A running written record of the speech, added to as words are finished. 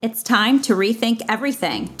It's time to rethink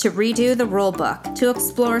everything, to redo the rulebook, to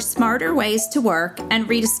explore smarter ways to work and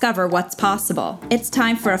rediscover what's possible. It's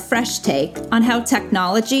time for a fresh take on how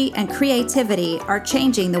technology and creativity are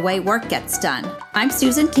changing the way work gets done. I'm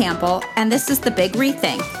Susan Campbell, and this is the Big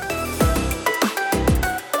REthink.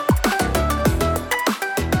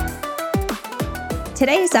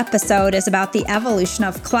 Today's episode is about the evolution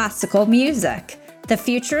of classical music, the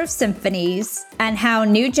future of symphonies, and how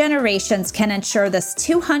new generations can ensure this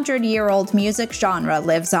 200-year-old music genre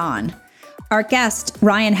lives on. Our guest,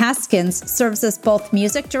 Ryan Haskins, serves as both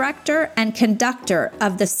music director and conductor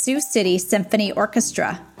of the Sioux City Symphony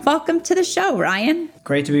Orchestra. Welcome to the show, Ryan.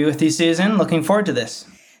 Great to be with you, Susan. Looking forward to this.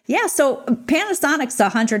 Yeah, so Panasonic's a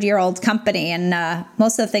 100-year-old company, and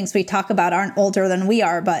most of the things we talk about aren't older than we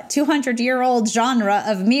are, but 200-year-old genre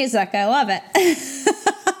of music, I love it.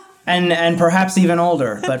 And perhaps even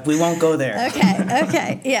older, but we won't go there.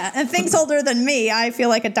 Okay, yeah. And things older than me, I feel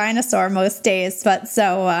like a dinosaur most days, but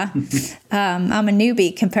so I'm a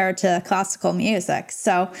newbie compared to classical music.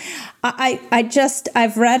 So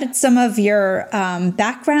I've read some of your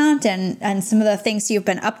background and some of the things you've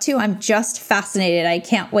been up to. I'm just fascinated. I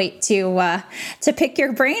can't wait to pick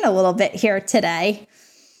your brain a little bit here today.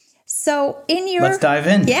 So let's dive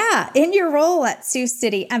in. Yeah, in your role at Sioux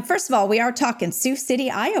City, and first of all, we are talking Sioux City,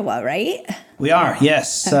 Iowa, right? We are,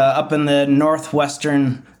 yes, up in the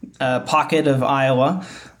northwestern pocket of Iowa.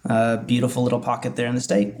 Beautiful little pocket there in the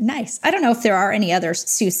state. Nice. I don't know if there are any other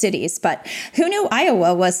Sioux cities, but who knew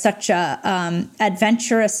Iowa was such a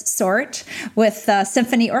adventurous sort with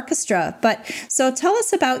symphony orchestra? But so tell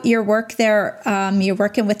us about your work there. You're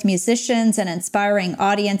working with musicians and inspiring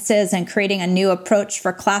audiences and creating a new approach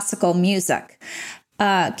for classical music.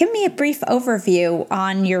 Give me a brief overview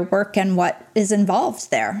on your work and what is involved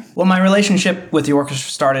there. Well, my relationship with the orchestra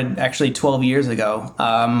started actually 12 years ago,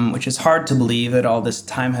 which is hard to believe that all this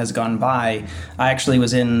time has gone by. I actually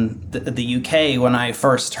was in the UK when I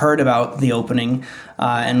first heard about the opening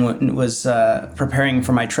and was preparing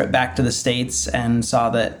for my trip back to the States and saw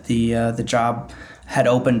that the job had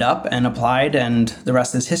opened up and applied, and the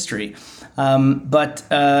rest is history. But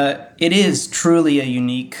it is truly a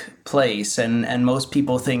unique place, and most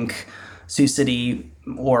people think Sioux City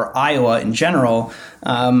or Iowa in general,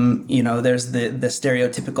 there's the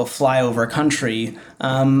stereotypical flyover country.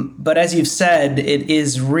 But as you've said, it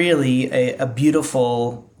is really a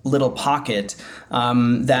beautiful little pocket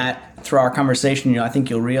that through our conversation, I think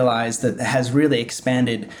you'll realize that it has really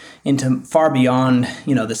expanded into far beyond,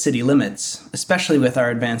 the city limits, especially with our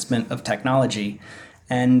advancement of technology.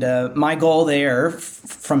 And my goal there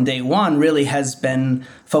from day one really has been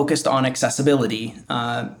focused on accessibility.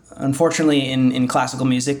 Unfortunately, in classical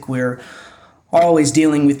music, we're always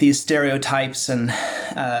dealing with these stereotypes and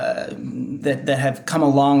that have come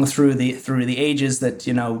along through the ages that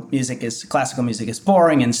classical music is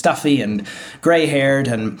boring and stuffy and gray-haired,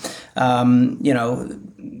 and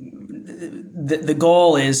the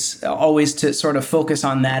goal is always to sort of focus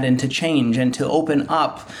on that and to change and to open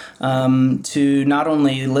up to not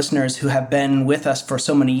only listeners who have been with us for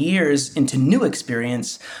so many years into new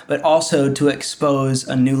experience, but also to expose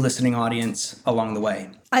a new listening audience along the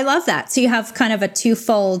way. I love that. So you have kind of a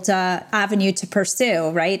twofold avenue to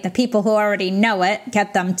pursue, right? The people who already know it,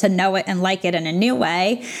 get them to know it and like it in a new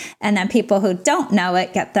way. And then people who don't know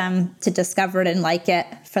it, get them to discover it and like it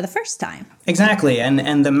for the first time. Exactly.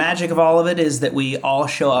 And the magic of all of it is that we all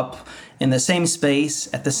show up in the same space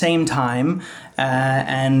at the same time,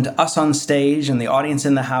 and us on stage and the audience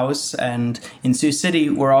in the house. And in Sioux City,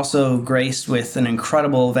 we're also graced with an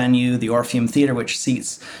incredible venue, the Orpheum Theater, which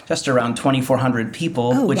seats just around 2,400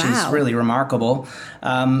 people, which is really remarkable.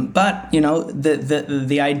 But,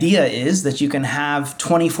 the idea is that you can have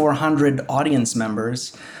 2,400 audience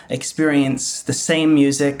members experience the same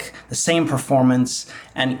music, the same performance,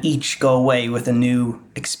 and each go away with a new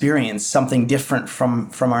experience, something different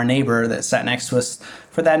from our neighbor that sat next to us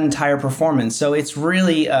for that entire performance. So it's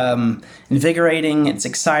really invigorating, it's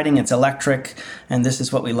exciting, it's electric, and this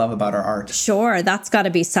is what we love about our art. Sure, that's got to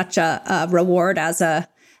be such a reward as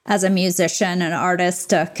a musician, an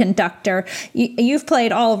artist, a conductor. You've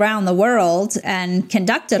played all around the world and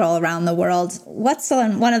conducted all around the world. What's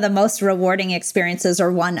one of the most rewarding experiences,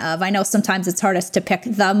 or one of? I know sometimes it's hardest to pick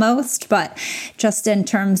the most, but just in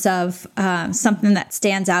terms of something that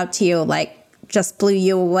stands out to you, like just blew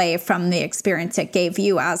you away from the experience it gave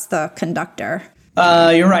you as the conductor.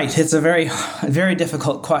 You're right. It's a very, very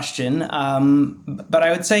difficult question. But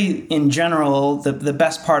I would say in general, the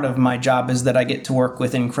best part of my job is that I get to work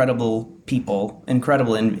with incredible people,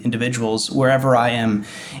 incredible individuals wherever I am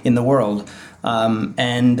in the world.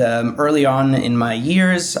 Early on in my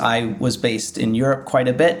years, I was based in Europe quite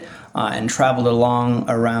a bit and traveled along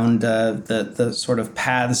around the sort of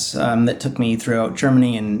paths that took me throughout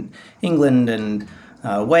Germany and England and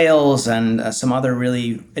Wales and some other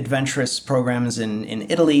really adventurous programs in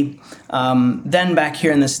Italy. Then back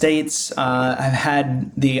here in the States, I've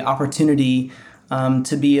had the opportunity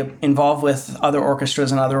to be involved with other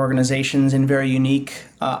orchestras and other organizations in very unique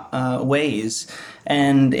ways.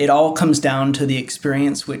 And it all comes down to the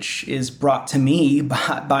experience which is brought to me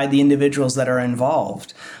by the individuals that are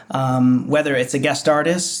involved, whether it's a guest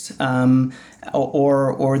artist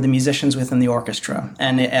or the musicians within the orchestra.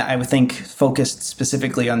 And I would think focused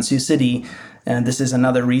specifically on Sioux City, and this is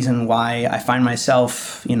another reason why I find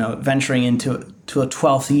myself, venturing into a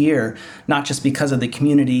 12th year, not just because of the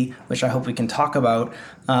community, which I hope we can talk about,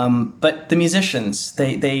 but the musicians.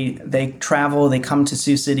 They travel, they come to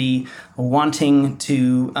Sioux City wanting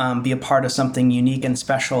to be a part of something unique and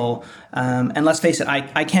special. And let's face it,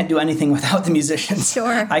 I can't do anything without the musicians.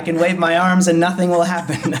 Sure. I can wave my arms and nothing will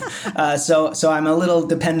happen. So I'm a little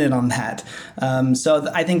dependent on that.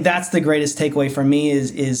 So I think that's the greatest takeaway for me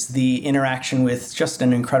is the interaction with just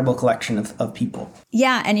an incredible collection of people.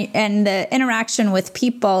 Yeah, and the interaction with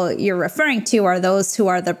people you're referring to are those who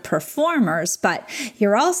are the performers, but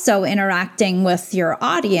you're also interacting with your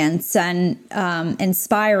audience and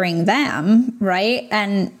inspiring them, right?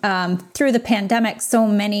 And through the pandemic, so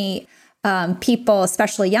many people,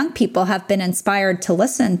 especially young people, have been inspired to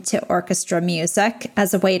listen to orchestra music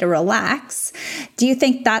as a way to relax. Do you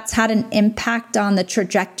think that's had an impact on the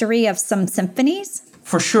trajectory of some symphonies?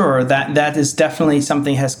 For sure, that is definitely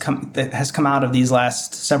something that has come out of these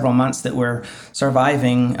last several months that we're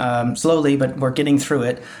surviving slowly, but we're getting through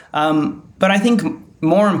it. But I think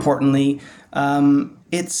more importantly,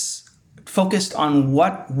 it's focused on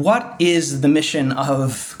what is the mission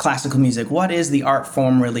of classical music? What is the art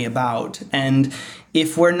form really about? And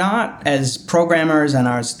if we're not, as programmers and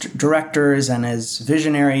as directors and as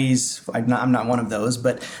visionaries, I'm not one of those,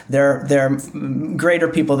 but there are greater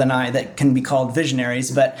people than I that can be called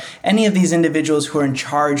visionaries, but any of these individuals who are in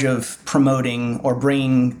charge of promoting or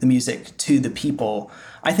bringing the music to the people,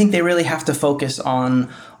 I think they really have to focus on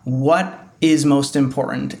what is most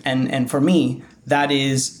important. And for me, that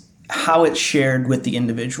is how it's shared with the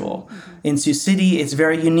individual. Mm-hmm. In Sioux City, it's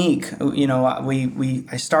very unique.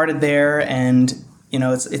 I started there, and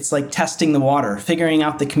it's like testing the water, figuring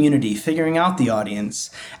out the community, figuring out the audience,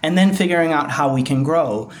 and then figuring out how we can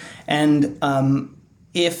grow. And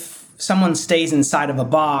if someone stays inside of a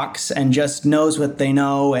box and just knows what they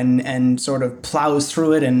know and sort of plows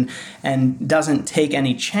through it and doesn't take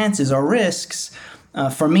any chances or risks,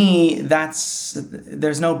 for me,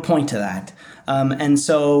 there's no point to that. And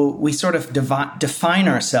so we sort of define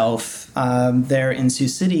ourselves there in Sioux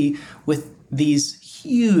City with these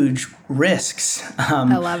huge risks.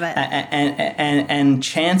 I love it. And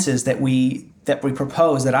chances that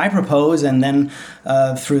I propose, and then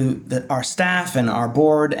through our staff and our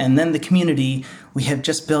board and then the community, we have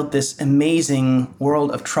just built this amazing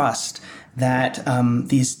world of trust that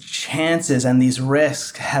these chances and these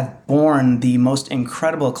risks have born the most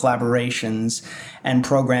incredible collaborations and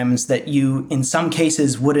programs that you, in some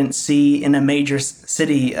cases, wouldn't see in a major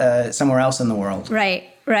city somewhere else in the world.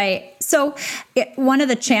 Right. So one of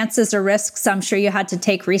the chances or risks I'm sure you had to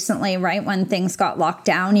take recently, right, when things got locked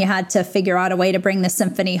down, you had to figure out a way to bring the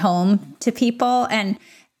symphony home to people and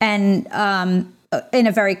in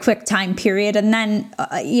a very quick time period. And then,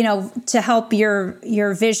 to help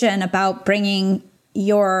your vision about bringing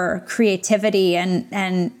your creativity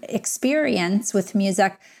and experience with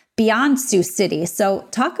music beyond Sioux City. So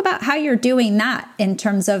talk about how you're doing that in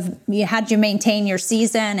terms of how do you maintain your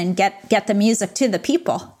season and get the music to the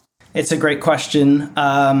people? It's a great question.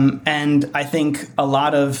 And I think a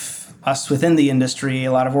lot of us within the industry,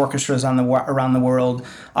 a lot of orchestras around the world,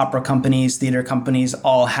 opera companies, theater companies,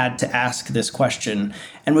 all had to ask this question.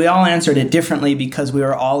 And we all answered it differently because we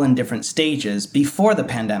were all in different stages before the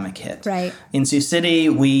pandemic hit. Right. In Sioux City,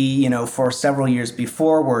 we, for several years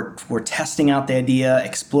before, we're testing out the idea,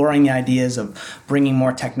 exploring the ideas of bringing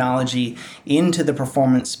more technology into the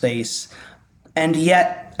performance space. And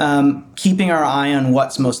yet, keeping our eye on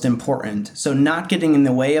what's most important. So not getting in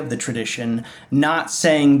the way of the tradition, not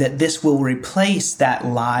saying that this will replace that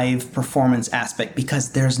live performance aspect,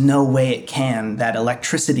 because there's no way it can. That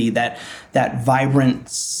electricity, that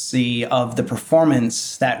vibrancy of the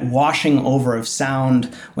performance, that washing over of sound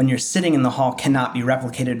when you're sitting in the hall cannot be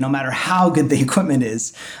replicated, no matter how good the equipment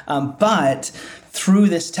is. But through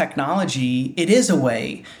this technology, it is a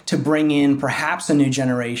way to bring in perhaps a new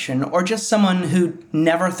generation or just someone who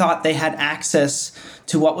never thought they had access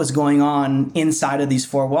to what was going on inside of these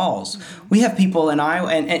four walls. We have people in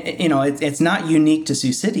Iowa, and you know, it's not unique to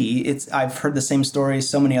Sioux City. I've heard the same stories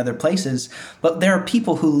so many other places, but there are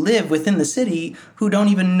people who live within the city who don't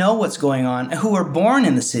even know what's going on, who were born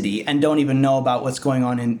in the city and don't even know about what's going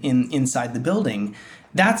on inside the building.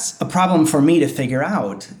 That's a problem for me to figure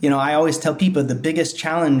out. You know, I always tell people the biggest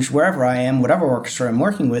challenge wherever I am, whatever orchestra I'm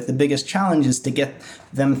working with, the biggest challenge is to get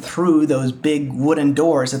them through those big wooden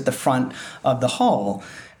doors at the front of the hall.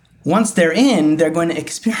 Once they're in, they're going to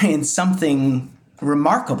experience something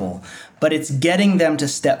remarkable, but it's getting them to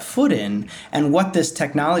step foot in. And what this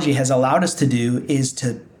technology has allowed us to do is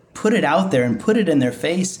to put it out there and put it in their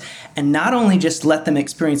face and not only just let them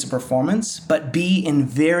experience a performance, but be in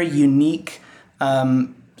very unique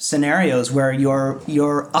scenarios where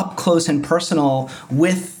you're up close and personal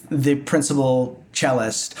with the principal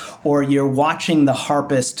cellist, or you're watching the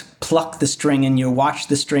harpist pluck the string and you watch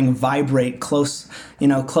the string vibrate close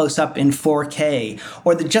up in 4K,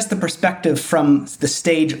 or just the perspective from the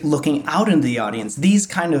stage looking out into the audience. These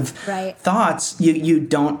kind of thoughts you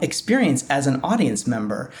don't experience as an audience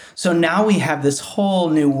member. So now we have this whole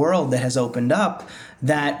new world that has opened up,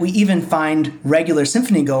 that we even find regular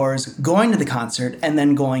symphony goers going to the concert and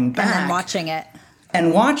then going back. And then watching it.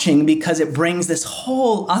 And watching, because it brings this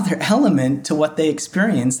whole other element to what they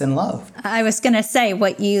experienced and loved. I was going to say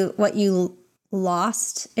what you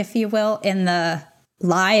lost, if you will, in the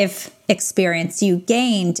live experience, you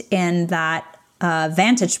gained in that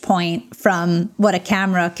vantage point from what a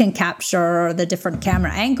camera can capture or the different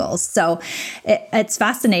camera angles. So it's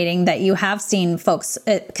fascinating that you have seen folks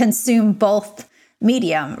consume both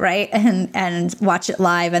medium, right? And watch it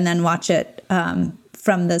live and then watch it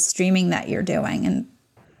from the streaming that you're doing. And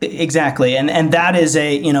exactly. And that is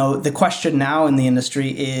the question now in the industry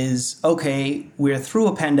is, okay, we're through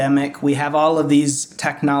a pandemic. We have all of these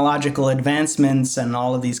technological advancements and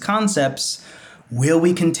all of these concepts. Will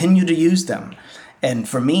we continue to use them? And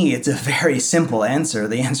for me, it's a very simple answer.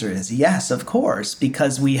 The answer is yes, of course,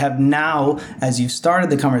 because we have now, as you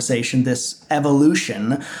started the conversation, this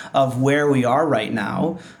evolution of where we are right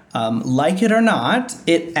now. Like it or not,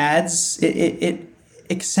 it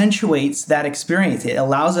accentuates that experience. It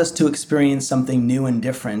allows us to experience something new and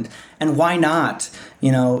different. And why not?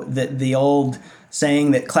 You know, the old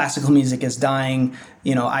saying that classical music is dying,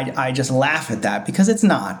 I just laugh at that, because it's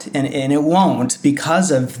not, and it won't,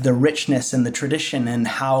 because of the richness and the tradition and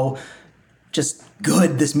how just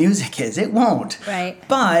good this music is. It won't. Right.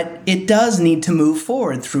 But it does need to move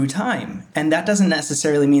forward through time. And that doesn't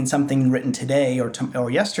necessarily mean something written today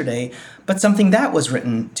or yesterday, but something that was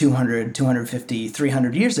written 200, 250,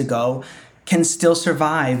 300 years ago can still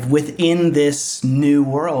survive within this new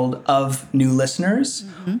world of new listeners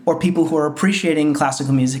or people who are appreciating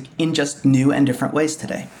classical music in just new and different ways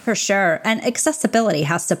today. For sure. And accessibility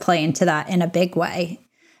has to play into that in a big way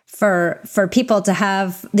for people to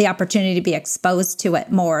have the opportunity to be exposed to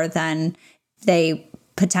it more than they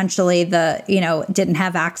potentially didn't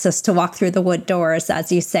have access to walk through the wood doors,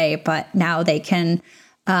 as you say, but now they can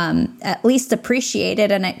at least appreciate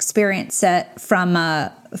it and experience it from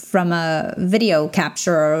a video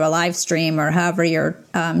capture or a live stream or however you're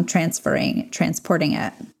transporting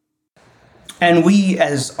it. And we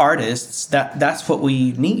as artists, that's what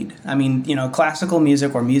we need. I mean, classical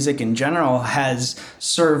music or music in general has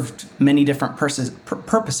served many different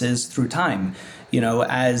purposes through time.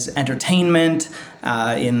 As entertainment,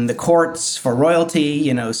 in the courts for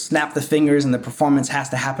royalty, snap the fingers and the performance has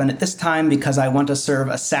to happen at this time because I want to serve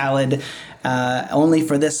a salad only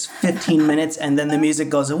for this 15 minutes and then the music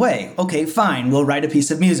goes away. Okay, fine, we'll write a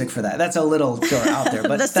piece of music for that. That's a little out there,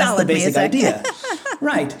 but that's the basic idea.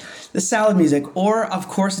 Right. The salad music, or of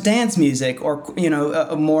course dance music, or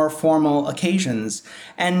more formal occasions.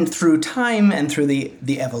 And through time and through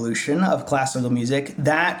the evolution of classical music,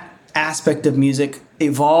 that aspect of music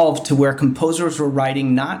evolved to where composers were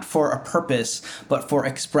writing not for a purpose, but for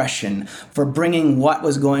expression, for bringing what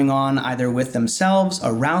was going on either with themselves,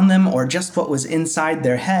 around them, or just what was inside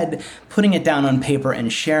their head, putting it down on paper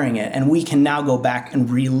and sharing it. And we can now go back and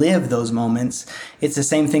relive those moments. It's the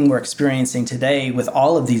same thing we're experiencing today with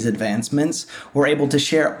all of these advancements. We're able to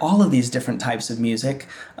share all of these different types of music,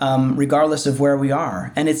 regardless of where we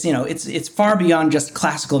are. And it's far beyond just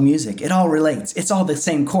classical music. It all relates. It's all the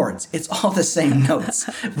same chords. It's all the same notes.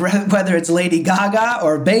 Whether it's Lady Gaga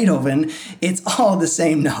or Beethoven, it's all the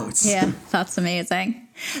same notes. Yeah, that's amazing.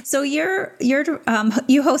 So you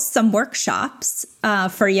host some workshops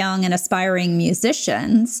for young and aspiring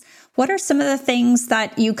musicians. What are some of the things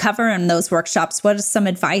that you cover in those workshops? What is some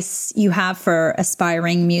advice you have for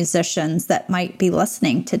aspiring musicians that might be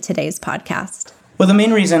listening to today's podcast? Well, the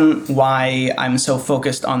main reason why I'm so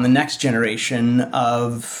focused on the next generation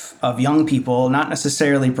of young people, not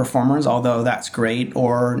necessarily performers, although that's great,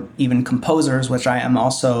 or even composers, which I am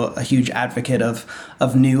also a huge advocate of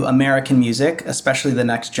new American music, especially the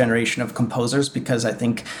next generation of composers, because I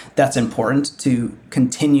think that's important to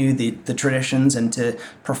continue the traditions and to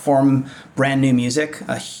perform brand new music.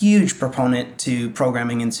 A huge proponent to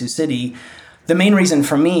programming in Sioux City. The main reason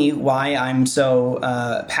for me why I'm so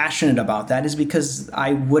passionate about that is because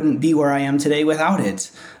I wouldn't be where I am today without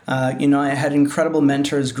it. I had incredible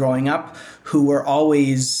mentors growing up who were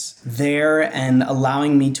always there and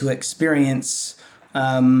allowing me to experience,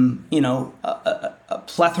 a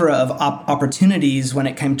plethora of opportunities when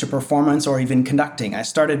it came to performance or even conducting. I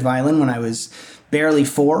started violin when I was barely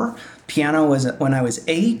 4. Piano was when I was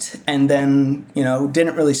 8, and then,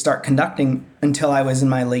 didn't really start conducting until I was in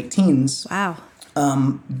my late teens. Wow.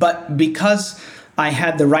 But because I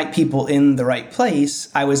had the right people in the right place,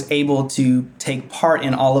 I was able to take part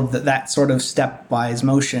in all of that sort of stepwise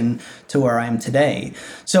motion to where I am today.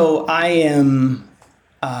 So I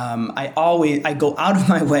go out of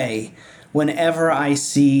my way whenever I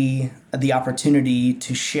see the opportunity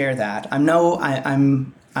to share that.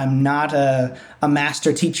 I'm not a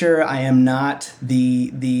master teacher. I am not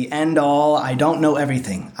the end all. I don't know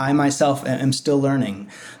everything. I myself am still learning.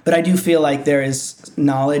 But I do feel like there is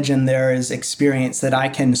knowledge and there is experience that I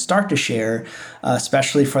can start to share,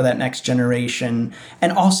 especially for that next generation,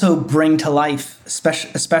 and also bring to life,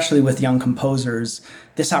 especially with young composers,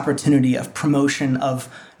 this opportunity of promotion of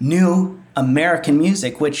new American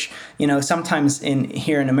music, which, sometimes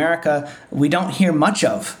here in America, we don't hear much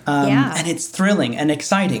of. And it's thrilling and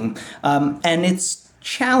exciting. And it's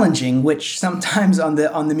challenging, which sometimes on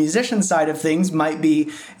the musician side of things might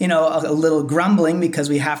be, a little grumbling because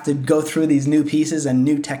we have to go through these new pieces and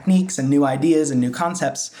new techniques and new ideas and new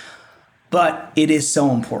concepts. But it is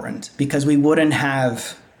so important because we wouldn't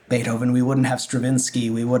have Beethoven, we wouldn't have Stravinsky,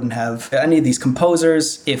 we wouldn't have any of these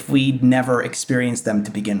composers if we'd never experienced them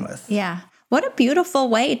to begin with. Yeah. What a beautiful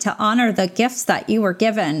way to honor the gifts that you were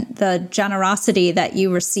given, the generosity that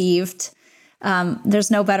you received.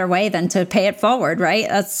 There's no better way than to pay it forward, right?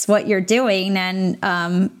 That's what you're doing.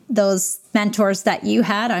 And those mentors that you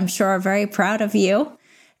had, I'm sure, are very proud of you.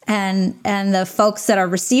 And the folks that are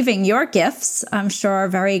receiving your gifts, I'm sure, are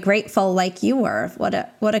very grateful like you were.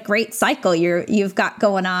 What a great cycle you've got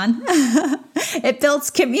going on. It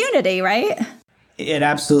builds community, right? It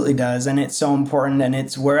absolutely does, and it's so important. And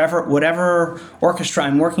it's whatever orchestra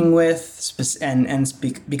I'm working with, and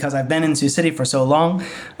because I've been in Sioux City for so long,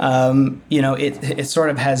 it sort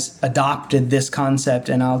of has adopted this concept.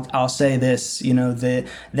 And I'll say this,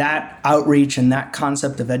 that outreach and that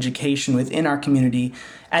concept of education within our community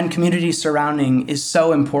and community surrounding is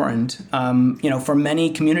so important. For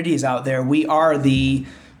many communities out there, we are the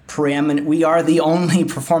only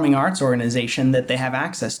performing arts organization that they have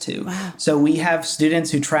access to. Wow. So we have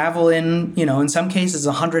students who travel in some cases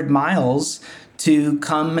 100 miles to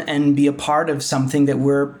come and be a part of something that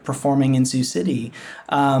we're performing in Sioux City.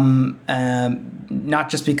 Not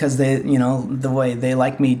just because they, the way they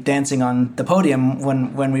like me dancing on the podium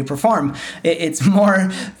when we perform. It's more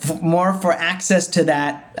for access to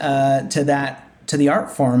to the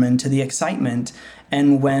art form and to the excitement.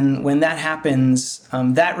 And when that happens,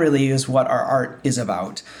 that really is what our art is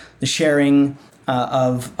about. The sharing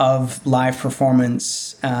of live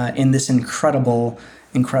performance in this incredible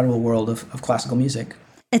world of classical music.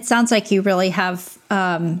 It sounds like you really have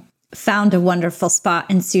found a wonderful spot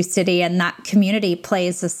in Sioux City, and that community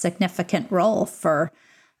plays a significant role for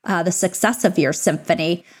the success of your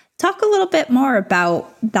symphony. Talk a little bit more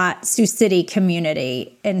about that Sioux City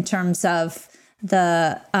community in terms of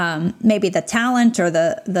the maybe the talent or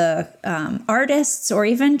the artists, or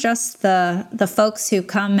even just the folks who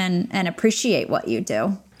come and appreciate what you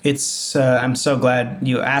do. It's I'm so glad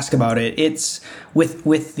you asked about it. It's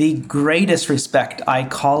with the greatest respect, I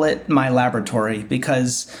call it my laboratory,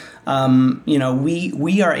 because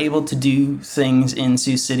we are able to do things in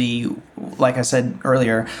Sioux City, like I said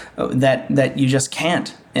earlier, that you just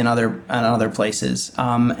can't in other places,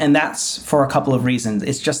 and that's for a couple of reasons.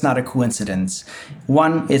 It's just not a coincidence.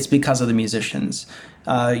 One, it's because of the musicians.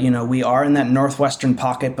 We are in that northwestern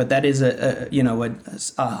pocket, but that is a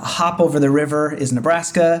hop over the river is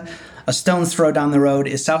Nebraska, a stone's throw down the road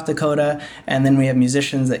is South Dakota, and then we have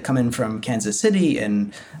musicians that come in from Kansas City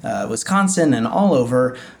and Wisconsin and all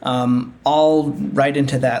over, all right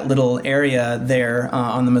into that little area there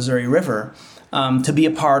on the Missouri River. to be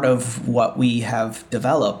a part of what we have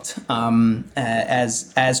developed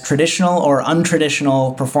as traditional or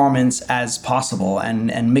untraditional performance as possible.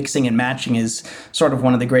 And mixing and matching is sort of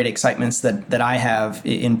one of the great excitements that I have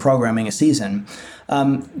in programming a season.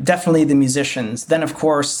 Definitely the musicians. Then, of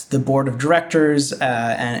course, the board of directors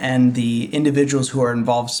and the individuals who are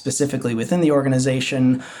involved specifically within the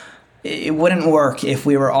organization. It wouldn't work if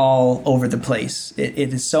we were all over the place.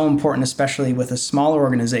 It is so important, especially with a smaller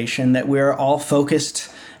organization, that we're all focused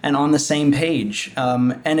and on the same page.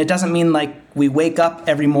 And it doesn't mean like we wake up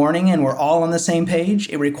every morning and we're all on the same page.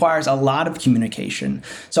 It requires a lot of communication.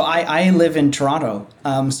 So I live in Toronto,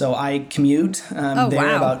 so I commute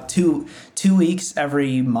there about two weeks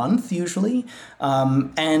every month usually.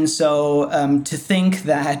 And so to think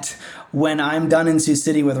that when I'm done in Sioux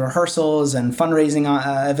City with rehearsals and fundraising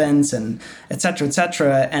events and et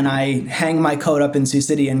cetera, and I hang my coat up in Sioux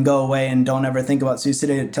City and go away and don't ever think about Sioux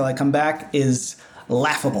City until I come back is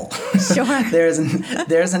laughable. Sure.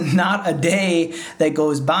 there's not a day that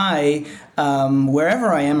goes by wherever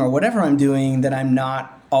I am or whatever I'm doing that I'm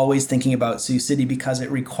not always thinking about Sioux City, because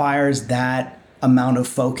it requires that amount of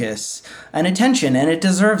focus and attention, and it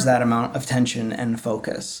deserves that amount of attention and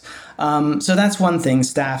focus. So that's one thing,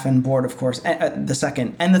 staff and board, of course. The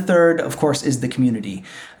second. And the third, of course, is the community.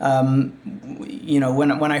 When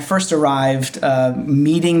I first arrived,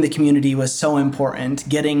 meeting the community was so important,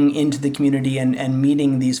 getting into the community and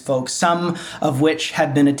meeting these folks, some of which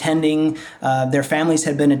had been attending, their families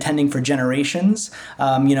had been attending for generations.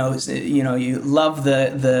 You love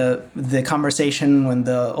the conversation when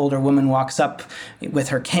the older woman walks up with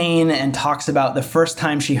her cane and talks about the first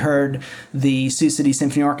time she heard the Sioux City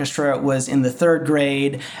Symphony Orchestra was in the 3rd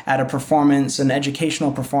grade at a performance, an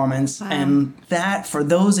educational performance. Wow. And that, for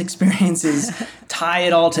those experiences, tie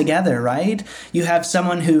it all together, right? You have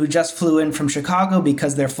someone who just flew in from Chicago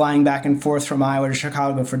because they're flying back and forth from Iowa to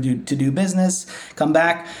Chicago to do business, come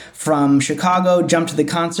back from Chicago, jump to the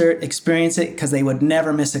concert, experience it because they would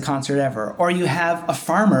never miss a concert ever. Or you have a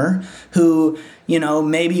farmer who,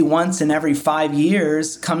 maybe once in every 5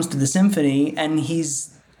 years comes to the symphony and he's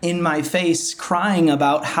in my face crying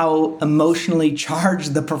about how emotionally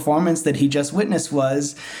charged the performance that he just witnessed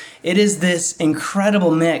was. It is this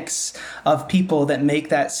incredible mix of people that make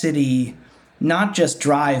that city not just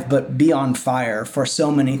drive, but be on fire for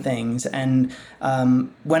so many things. And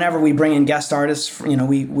whenever we bring in guest artists,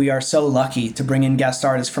 we are so lucky to bring in guest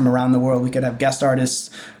artists from around the world. We could have guest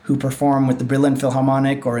artists who perform with the Berlin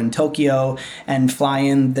Philharmonic or in Tokyo and fly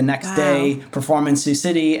in the next day, perform in Sioux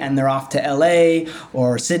City, and they're off to LA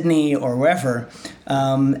or Sydney or wherever.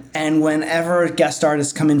 And whenever guest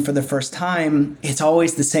artists come in for the first time, it's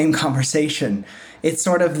always the same conversation. It's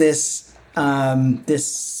sort of this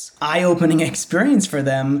eye-opening experience for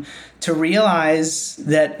them to realize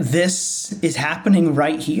that this is happening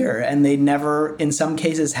right here, and they never, in some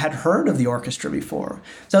cases, had heard of the orchestra before.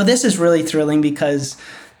 So this is really thrilling because,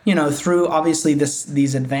 through obviously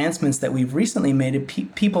these advancements that we've recently made,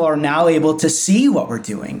 people are now able to see what we're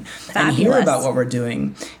doing. Fabulous. And hear about what we're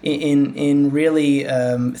doing in really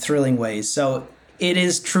thrilling ways. So it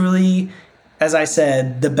is truly, as I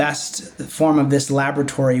said, the best form of this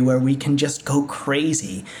laboratory where we can just go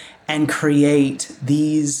crazy and create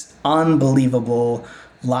these unbelievable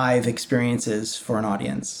live experiences for an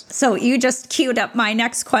audience. So you just queued up my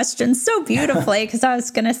next question so beautifully, because I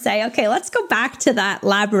was going to say, okay, let's go back to that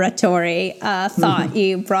laboratory thought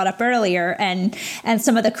you brought up earlier and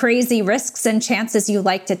some of the crazy risks and chances you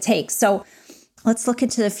like to take. So let's look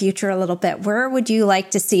into the future a little bit. Where would you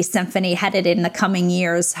like to see symphony headed in the coming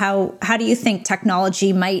years? How do you think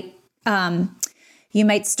technology might you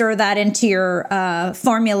might stir that into your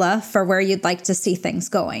formula for where you'd like to see things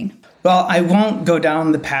going? Well, I won't go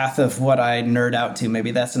down the path of what I nerd out to.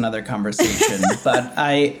 Maybe that's another conversation. but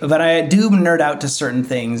I do nerd out to certain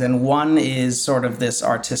things, and one is sort of this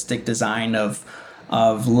artistic design of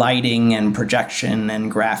lighting and projection and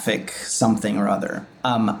graphic something or other.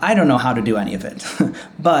 I don't know how to do any of it,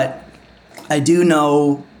 but I do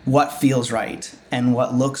know what feels right and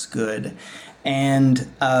what looks good. And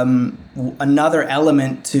another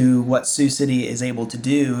element to what Sioux City is able to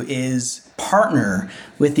do is partner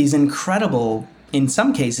with these incredible, in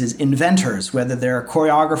some cases, inventors, whether they're a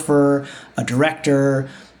choreographer, a director,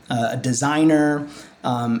 a designer,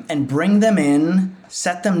 and bring them in,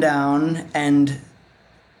 set them down, and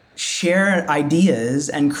share ideas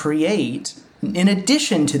and create, in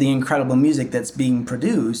addition to the incredible music that's being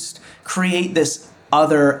produced, create this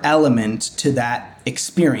other element to that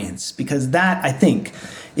experience, because that, I think,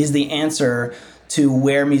 is the answer to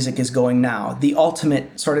where music is going now, the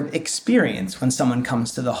ultimate sort of experience when someone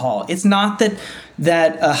comes to the hall. It's not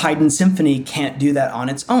that a Haydn symphony can't do that on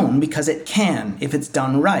its own, because it can if it's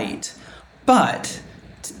done right. But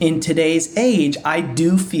in today's age, I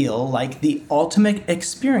do feel like the ultimate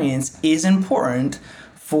experience is important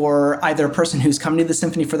for either a person who's coming to the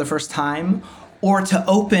symphony for the first time, or to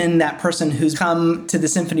open that person who's come to the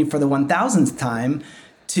symphony for the 1000th time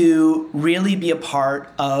to really be a part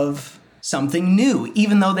of something new,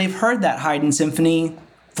 even though they've heard that Haydn symphony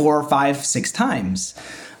 4, 5, 6 times.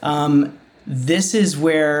 This is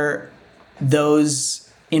where those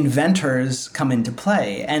inventors come into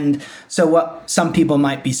play. And so what some people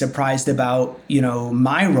might be surprised about,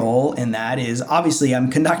 my role in that is, obviously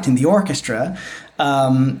I'm conducting the orchestra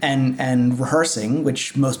and rehearsing,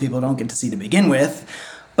 which most people don't get to see to begin with.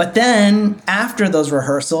 But then after those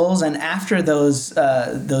rehearsals and after those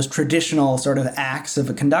traditional sort of acts of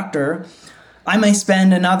a conductor, I may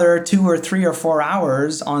spend another 2 or 3 or 4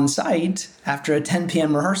 hours on site after a 10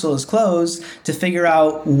 p.m. rehearsal is closed to figure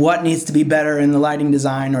out what needs to be better in the lighting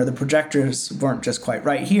design, or the projectors weren't just quite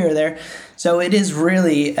right here or there. So it is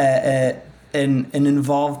really an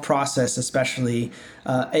involved process, especially.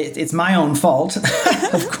 It's my own fault,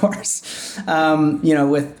 of course,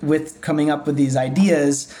 with coming up with these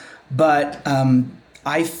ideas. But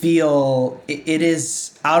I feel it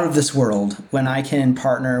is out of this world when I can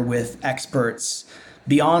partner with experts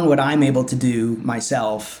beyond what I'm able to do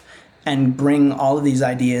myself and bring all of these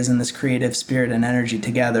ideas and this creative spirit and energy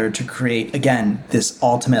together to create, again, this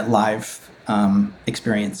ultimate live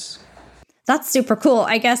experience. That's super cool.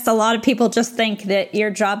 I guess a lot of people just think that your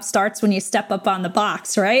job starts when you step up on the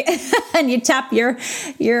box, right? And you tap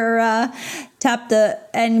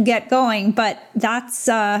and get going. But that's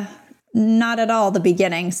not at all the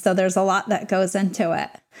beginning. So there's a lot that goes into it.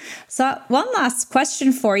 So one last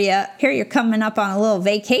question for you. Here you're coming up on a little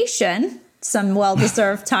vacation, some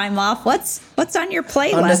well-deserved time off. What's on your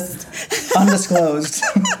playlist? Undisclosed.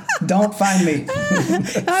 Don't find me.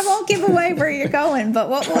 I won't give away where you're going, but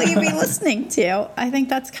what will you be listening to? I think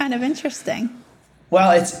that's kind of interesting.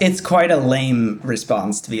 Well, it's quite a lame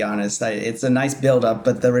response, to be honest. It's a nice build-up,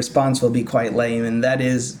 but the response will be quite lame. And that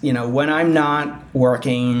is, when I'm not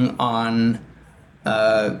working on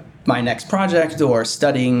my next project or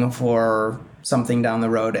studying for something down the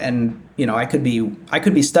road, and I could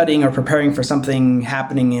be studying or preparing for something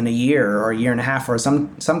happening in a year or a year and a half, or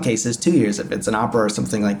some cases 2 years if it's an opera or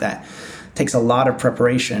something like that. It takes a lot of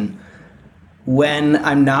preparation. When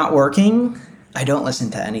I'm not working, I don't listen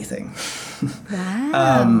to anything.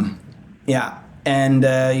 Wow. Yeah. And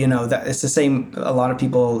that it's the same. A lot of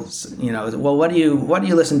people, well, what do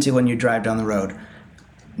you listen to when you drive down the road?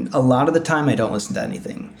 A lot of the time, I don't listen to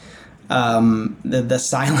anything. The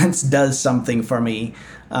silence does something for me.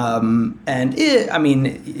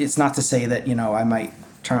 It's not to say that, I might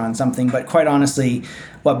turn on something, but quite honestly,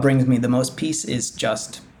 what brings me the most peace is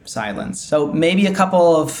just silence. So maybe a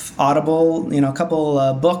couple of Audible, a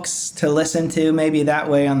couple books to listen to, maybe that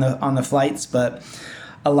way on the flights, but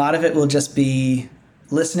a lot of it will just be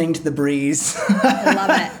listening to the breeze.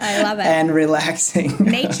 I love it. And relaxing.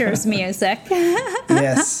 Nature's music.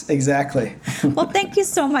 Yes, exactly. Well, thank you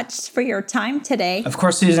so much for your time today. Of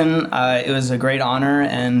course, Susan, it was a great honor,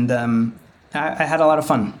 and I had a lot of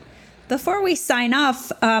fun. Before we sign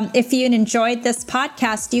off, if you enjoyed this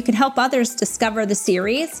podcast, you can help others discover the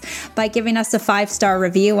series by giving us a 5-star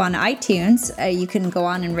review on iTunes. You can go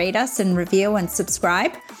on and rate us and review and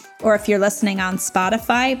subscribe. Or if you're listening on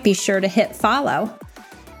Spotify, be sure to hit follow.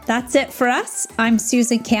 That's it for us. I'm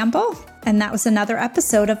Susan Campbell, and that was another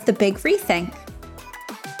episode of The Big REthink.